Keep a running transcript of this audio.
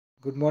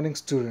Good morning,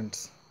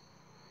 students.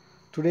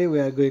 Today we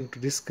are going to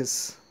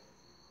discuss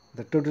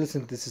the total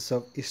synthesis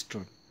of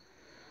estrone.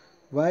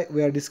 Why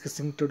we are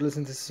discussing total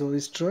synthesis of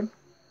estrone?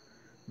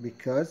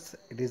 Because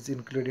it is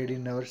included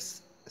in our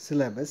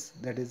syllabus,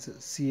 that is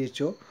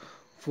CHO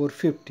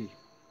 450,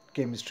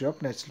 Chemistry of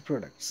Natural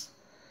Products.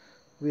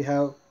 We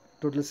have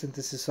total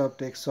synthesis of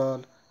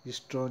Taxol,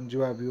 estrone,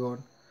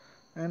 guaiacol,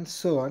 and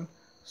so on.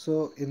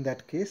 So in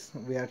that case,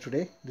 we are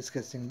today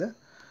discussing the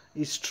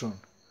estrone.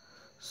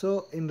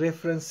 So in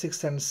reference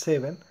 6 and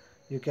 7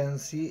 you can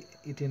see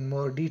it in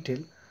more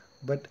detail,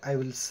 but I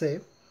will say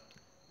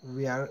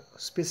we are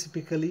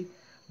specifically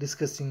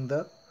discussing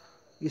the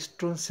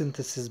estrone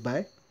synthesis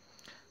by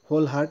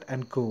Volhardt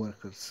and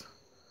co-workers.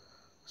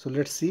 So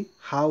let's see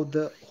how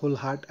the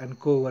Volhardt and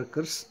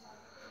co-workers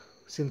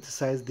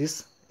synthesize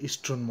this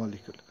estrone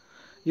molecule.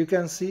 You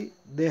can see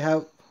they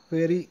have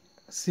very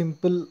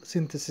simple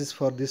synthesis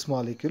for this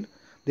molecule.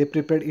 They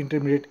prepared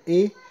intermediate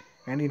A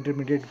and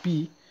intermediate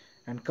B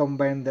and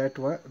combine that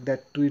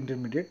two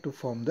intermediate to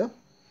form the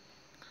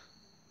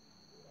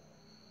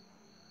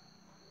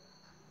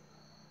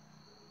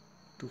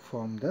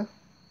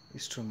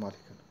estrone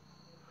molecule.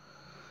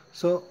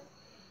 So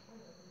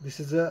this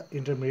is the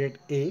intermediate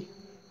A.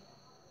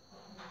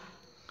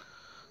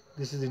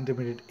 This is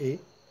intermediate A.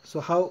 So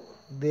how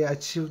they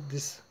achieve the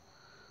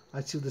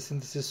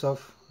synthesis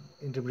of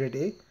intermediate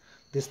A?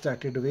 They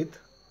started with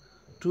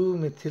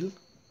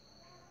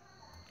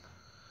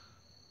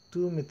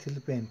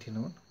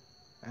 2-methylpentanone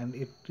and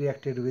it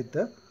reacted with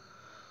the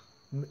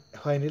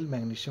vinyl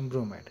magnesium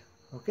bromide,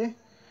 okay,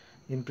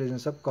 in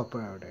presence of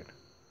copper iodide.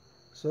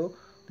 So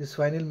this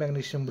vinyl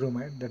magnesium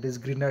bromide, that is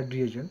Grignard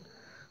reagent,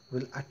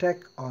 will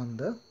attack on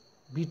the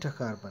beta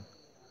carbon,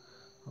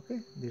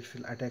 okay. This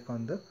will attack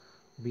on the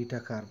beta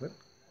carbon.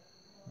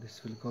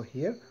 This will go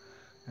here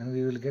and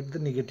we will get the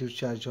negative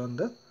charge on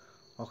the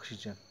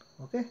oxygen,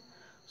 okay.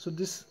 So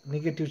this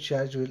negative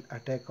charge will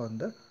attack on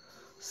the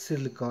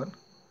silicon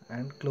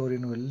and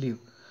chlorine will leave.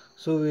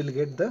 So we will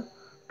get the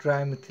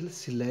trimethyl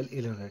silyl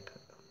enolate.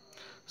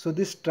 So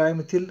this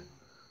trimethyl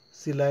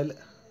silyl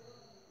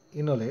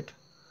enolate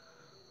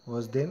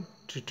was then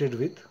treated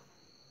with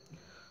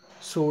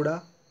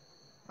soda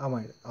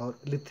amide or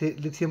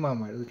lithium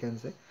amide, we can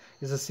say.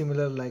 It's a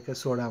similar like a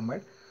soda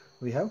amide.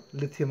 We have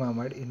lithium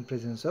amide in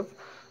presence of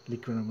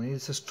liquid amide.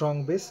 It's a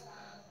strong base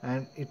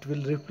and it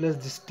will replace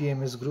this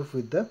TMS group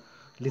with the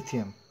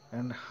lithium,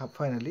 and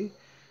finally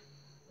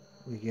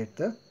we get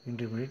the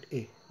intermediate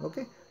A,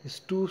 okay. It's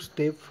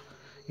two-step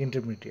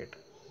intermediate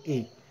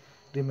A,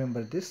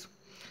 remember this.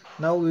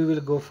 Now we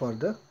will go for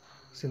the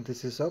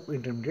synthesis of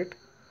intermediate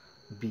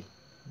B.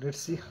 Let's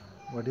see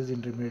what is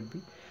intermediate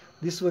B.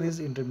 This one is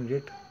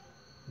intermediate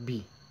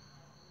B.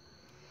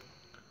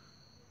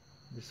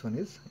 This one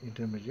is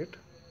intermediate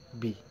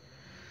B.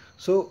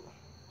 So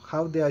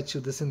how they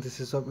achieve the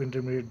synthesis of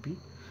intermediate B?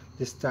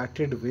 They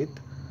started with,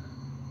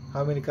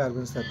 how many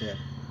carbons are there?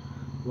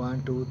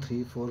 1, 2,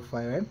 3, 4,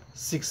 5 and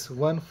 6.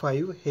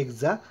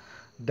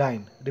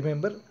 1,5-hexadiene.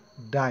 Remember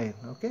diene,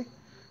 okay.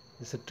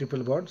 It's a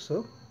triple bond,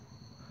 so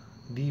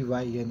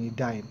DYNE,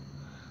 diene.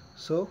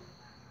 So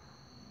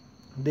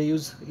they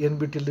use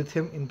n-butyl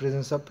lithium in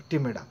presence of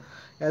timeda.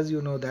 As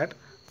you know that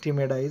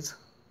timeda is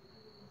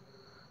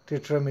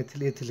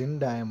tetramethyl ethylene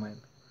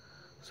diamine.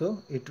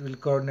 So it will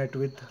coordinate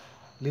with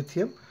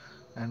lithium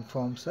and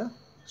forms a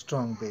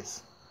strong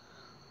base.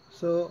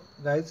 So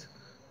guys,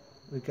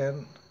 we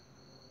can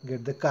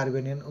get the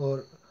carbanion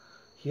over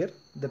here.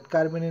 That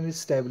carbanion is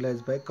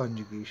stabilized by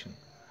conjugation.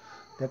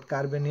 That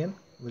carbanion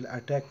will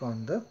attack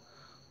on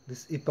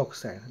this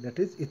epoxide, that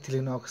is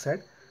ethylene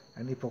oxide,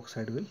 and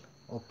epoxide will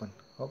open,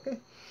 okay.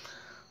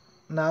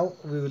 Now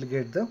we will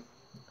get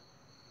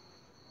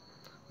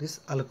this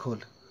alcohol.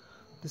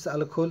 This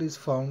alcohol is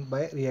formed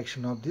by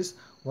reaction of this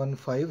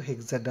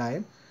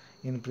 1,5-hexadiene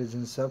in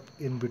presence of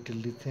n-butyl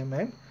lithium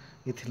and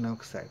ethylene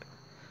oxide.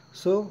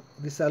 So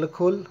this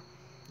alcohol,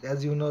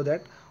 as you know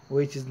that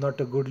OH is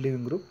not a good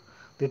leaving group,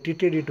 they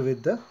treated it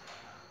with the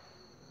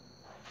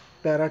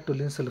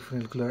para-toluene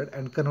sulfonyl chloride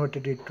and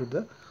converted it to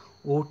the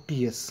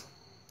OTS,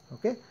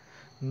 okay.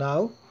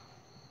 Now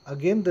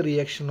again the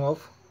reaction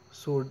of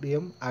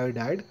sodium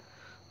iodide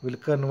will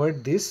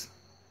convert this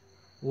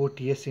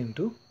OTS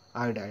into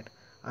iodide.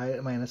 I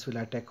minus will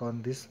attack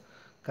on this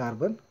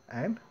carbon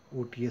and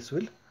OTS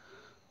will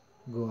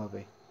go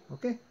away,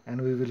 okay,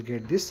 and we will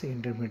get this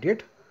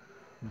intermediate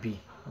B,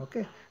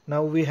 okay.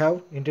 Now we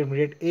have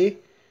intermediate A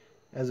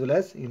as well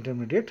as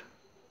intermediate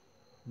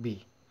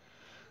B.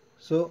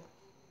 So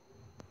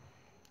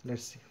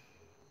let's see.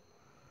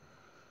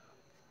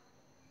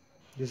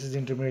 This is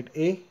intermediate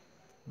A.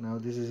 Now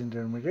this is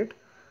intermediate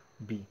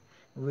B.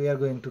 We are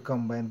going to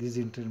combine this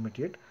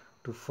intermediate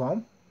to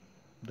form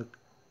the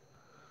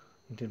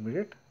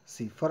intermediate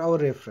C for our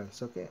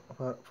reference, okay.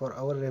 For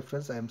our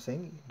reference I am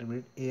saying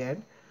intermediate A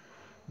and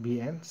B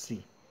and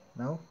C.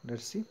 Now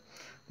let's see.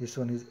 This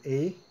one is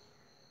A,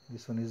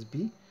 this one is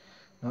B.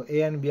 Now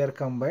A and B are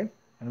combined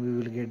and we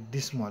will get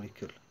this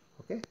molecule,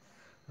 okay.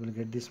 We will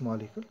get this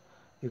molecule.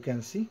 You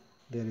can see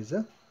there is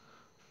a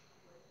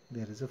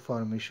there is a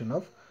formation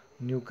of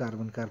new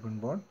carbon-carbon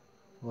bond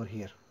over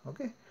here.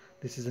 Okay,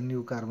 this is a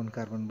new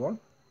carbon-carbon bond.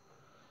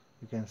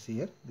 You can see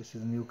here, this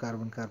is a new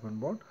carbon-carbon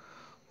bond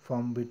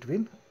formed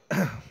between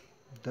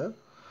the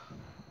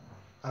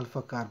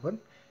alpha carbon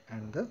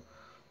and the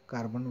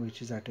carbon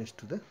which is attached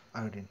to the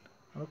iodine.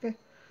 Okay,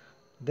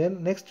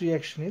 then next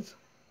reaction is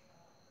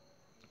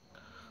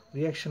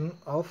reaction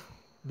of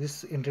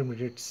this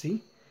intermediate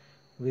C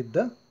with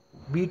the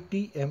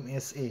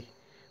BTMSA.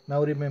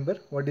 Now remember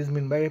what is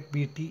meant by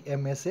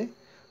BTMSA.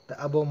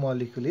 The above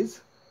molecule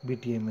is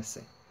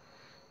BTMSA.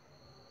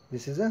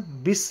 This is a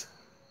bis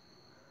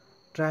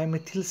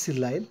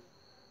trimethylsilyl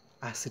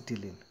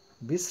acetylene.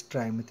 Bis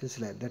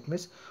trimethylsilyl. That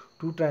means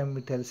two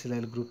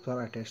trimethylsilyl groups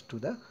are attached to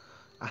the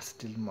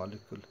acetylene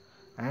molecule,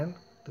 and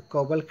the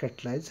cobalt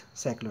catalyzed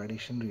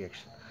cycloaddition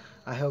reaction.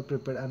 I have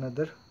prepared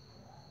another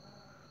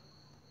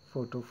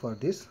photo for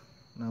this.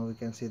 Now we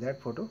can see that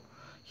photo.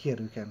 Here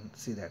you can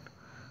see that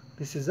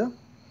this is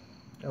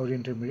our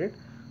intermediate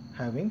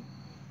having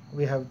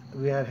we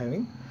are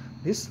having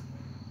this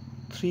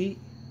 3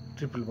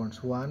 triple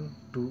bonds, 1,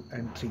 2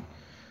 and 3.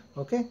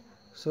 Okay,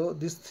 so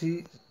these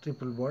 3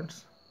 triple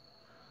bonds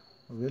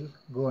will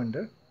go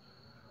under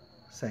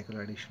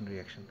cycloaddition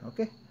reaction.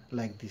 Okay,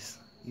 like this.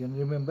 You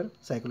remember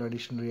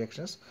cycloaddition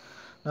reactions.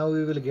 Now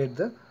we will get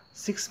the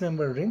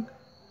 6-membered ring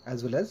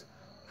as well as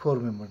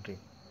 4-membered ring.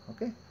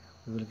 Okay,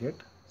 we will get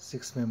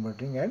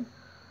 6-membered ring and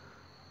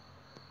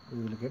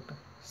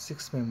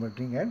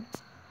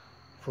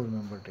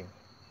 4-membered ring.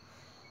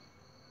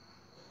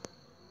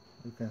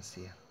 You can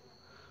see here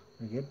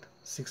we get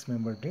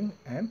 6-membered ring,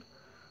 and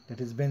that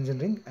is benzene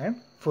ring, and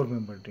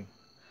 4-membered ring.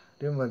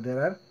 Remember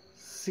there are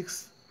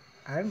 6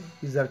 and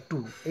these are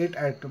 2,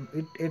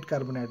 8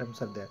 carbon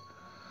atoms are there.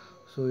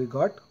 So we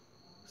got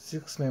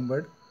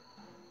 6-membered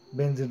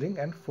benzene ring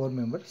and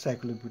 4-membered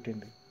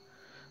cyclobutane ring.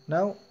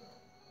 Now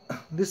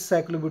this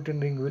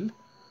cyclobutane ring will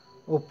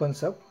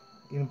opens up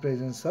in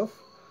presence of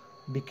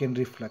decay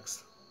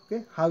reflux.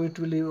 Okay, how it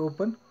will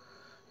open?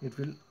 It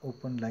will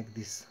open like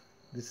this.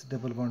 This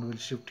double bond will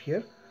shift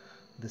here,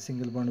 the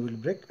single bond will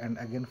break and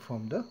again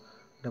form the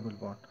double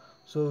bond.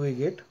 So we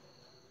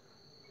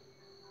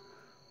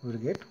will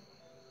get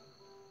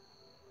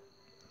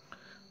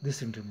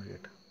this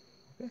intermediate.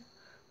 Okay,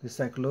 this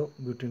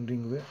cyclobutane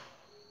ring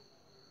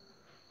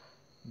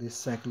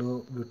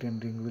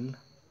will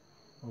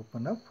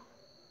open up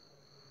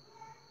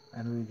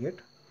and we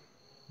get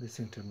this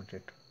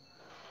intermediate.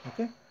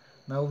 Okay,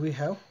 now we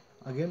have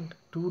again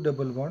 3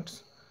 double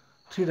bonds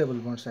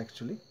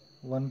actually.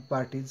 One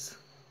part is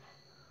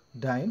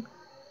diene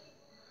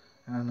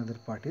and another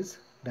part is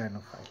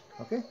dienophile.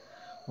 Okay,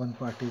 one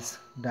part is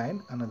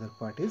diene, another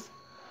part is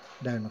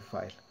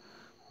dienophile.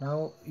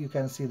 Now you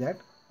can see that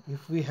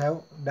if we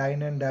have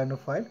diene and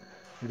dienophile,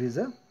 it is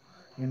a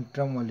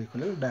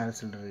intramolecular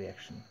diacetyl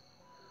reaction.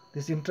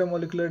 This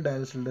intramolecular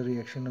diacetyl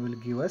reaction will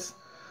give us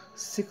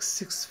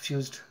 6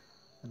 fused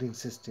ring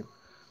system.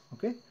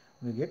 Okay,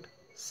 we get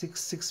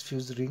 6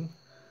 fused ring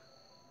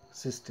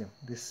system,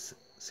 this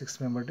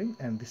 6-membered ring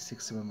and this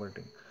 6-membered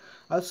ring.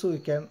 Also we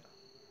can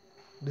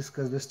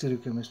discuss the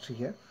stereochemistry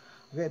here.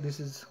 Okay,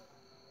 this is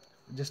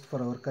just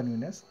for our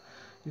convenience.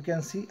 You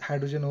can see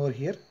hydrogen over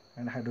here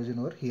and hydrogen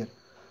over here.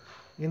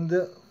 In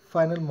the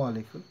final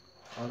molecule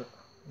or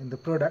in the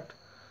product,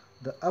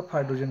 the up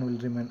hydrogen will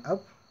remain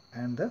up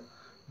and the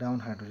down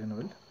hydrogen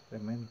will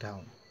remain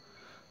down.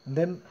 And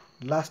then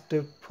last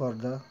step for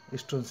the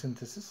estrone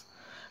synthesis.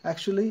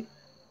 Actually,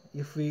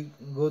 if we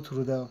go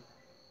through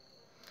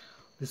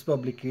this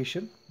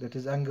publication, that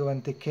is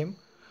Angewandte Chem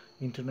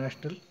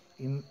International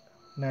in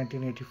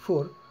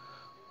 1984,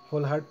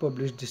 Volhardt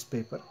published this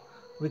paper.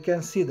 We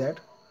can see that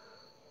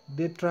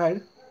they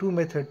tried 2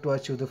 methods to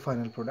achieve the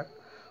final product.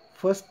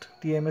 First,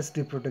 TMS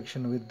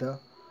deprotection with the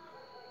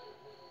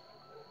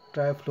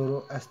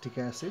trifluoroacetic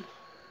acid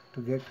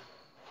to get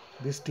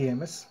this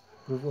TMS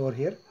group over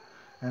here,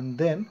 and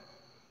then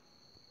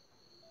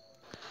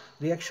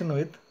reaction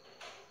with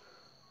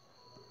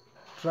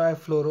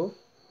trifluoromethyl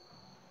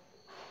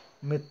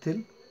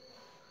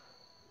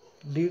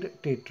lead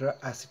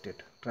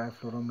tetraacetate,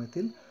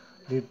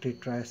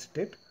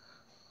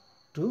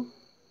 to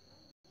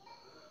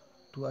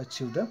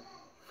achieve the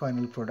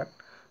final product.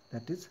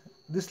 That is,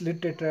 this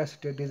lead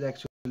tetraacetate is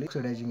actually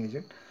oxidizing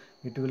agent.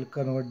 It will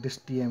convert this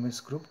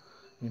TMS group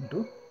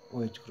into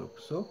OH group.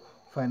 So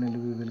finally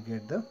we will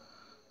get the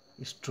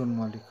estrone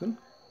molecule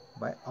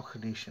by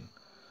oxidation.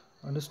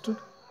 Understood?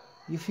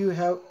 If you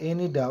have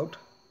any doubt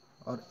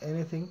or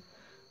anything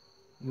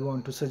you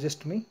want to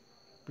suggest me,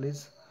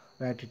 please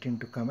write it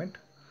into comment.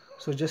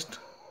 So just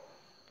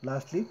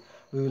lastly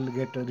we will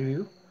get a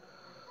review.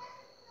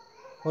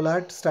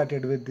 Volhardt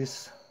started with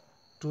this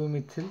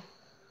 2-methyl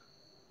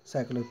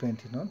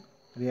cyclopenthenone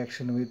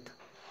reaction with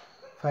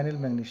phenyl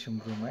magnesium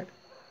bromide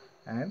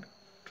and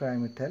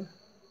trimethyl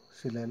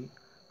silyl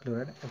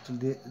chloride.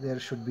 Actually there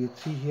should be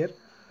 3 here.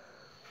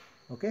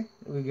 Okay,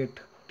 we get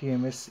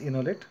TMS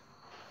enolate.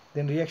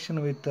 Then reaction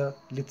with the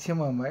lithium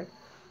amide,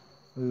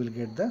 we will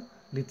get the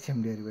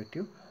lithium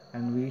derivative,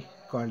 and we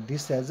call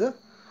this as a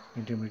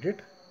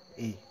intermediate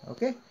A.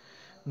 Okay.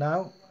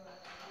 Now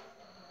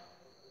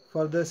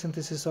for the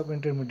synthesis of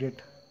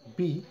intermediate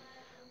B,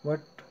 what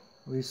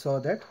we saw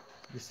that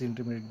this is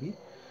intermediate B.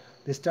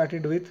 They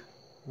started with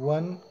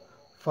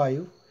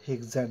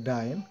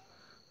 1,5-hexadiene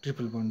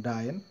triple bond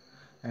diene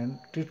and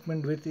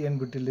treatment with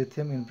n-butyl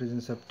lithium in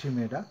presence of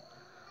Timera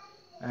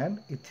and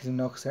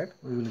ethylene oxide.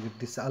 We will get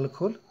this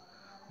alcohol.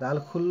 The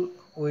alcohol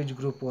OH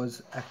group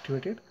was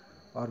activated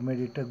or made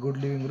it a good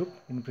leaving group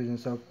in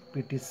presence of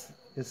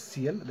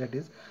PTSCl, that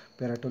is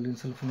paratoluene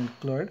sulfonyl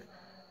chloride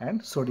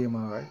and sodium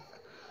iodide,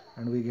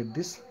 and we get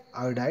this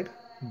iodide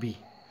B.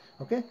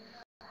 Okay.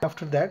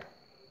 After that,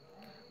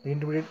 the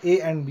intermediate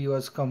A and B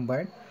was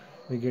combined.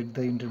 We get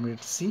the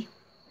intermediate C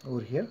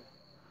over here,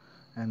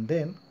 and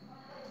then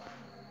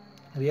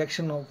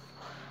reaction of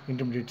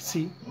intermediate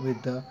C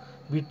with the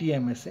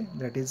BTMSA,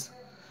 that is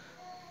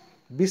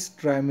bis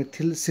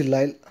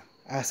trimethylsilyl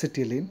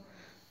acetylene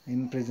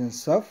in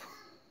presence of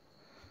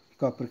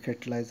copper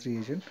catalyzed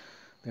reagent,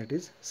 that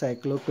is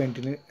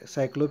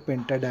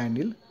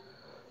cyclopentadienyl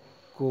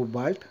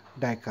cobalt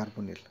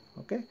dicarbonyl.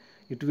 Okay,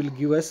 it will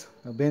give us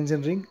a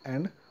benzene ring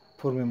and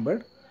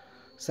 4-membered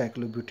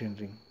cyclobutane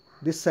ring.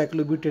 This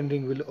cyclobutane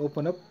ring will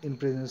open up in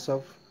presence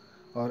of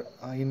or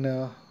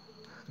in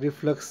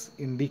reflux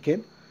in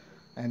decane,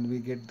 and we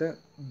get the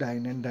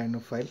diene and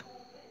dienophile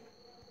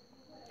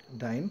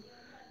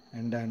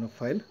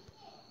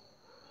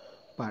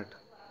part.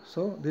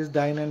 So this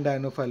diene and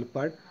dienophile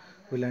part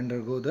will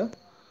undergo the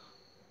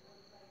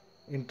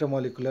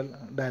intermolecular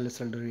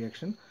dialysyl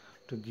reaction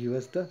to give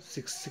us the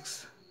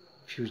 6,6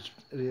 fused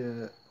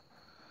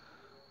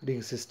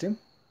ring system.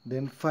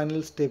 Then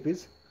final step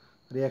is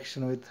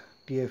reaction with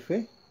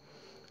TFA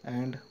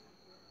and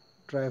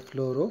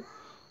trifluoro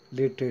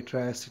lead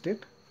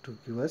tetraacetate to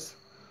give us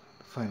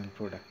the final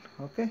product.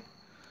 Okay,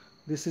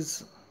 this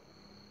is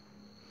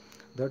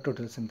the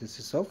total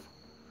synthesis of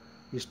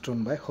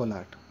estrone by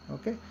Volhardt.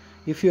 Okay,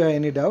 if you have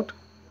any doubt,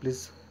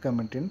 please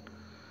comment.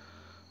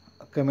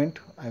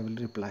 I will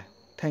reply.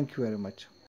 Thank you very much.